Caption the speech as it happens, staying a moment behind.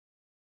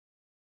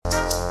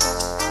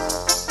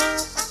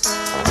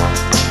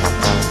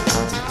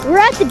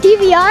at the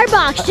DVR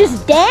box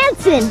just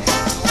dancing.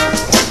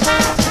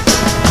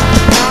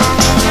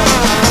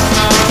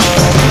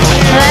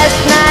 Last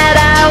night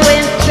I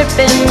went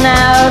tripping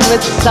out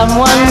with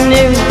someone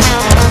new,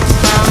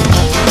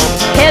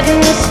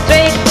 heading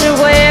straight to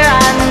where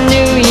I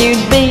knew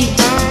you'd be.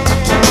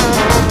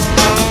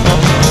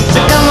 So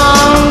come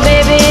on,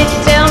 baby,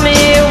 tell me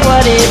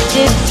what it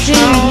did to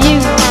you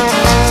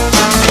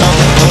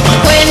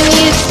when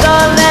you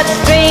saw that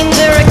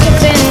stranger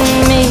kissing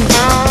me.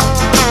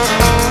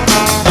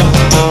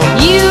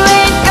 You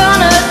ain't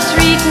gonna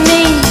treat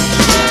me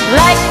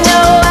like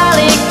no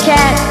alley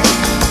cat,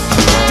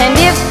 and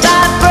if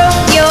I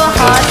broke your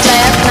heart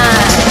last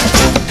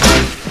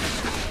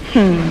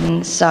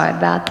night, sorry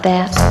about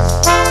that.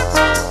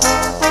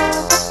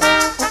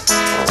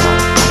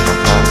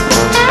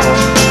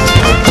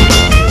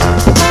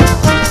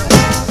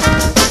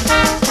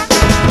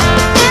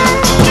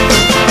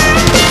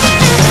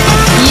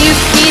 You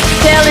keep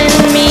telling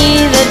me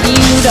that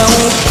you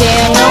don't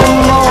care no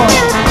more,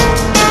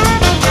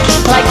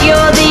 like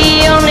you're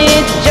the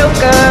only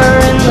joker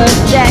in the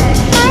deck.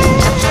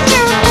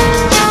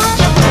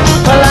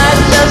 Well,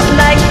 I'd just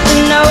like to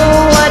know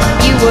what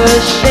you were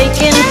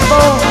shaking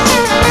for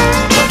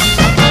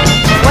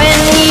when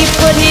he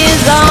put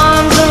his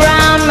arms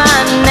around my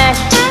neck.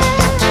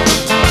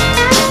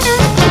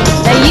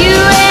 Now you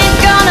ain't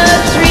gonna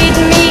treat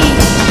me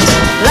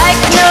like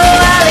no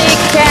alley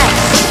cat,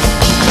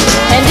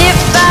 and if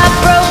I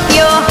broke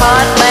your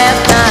heart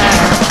last night,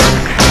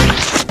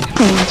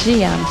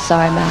 gee, I'm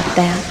sorry about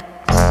that.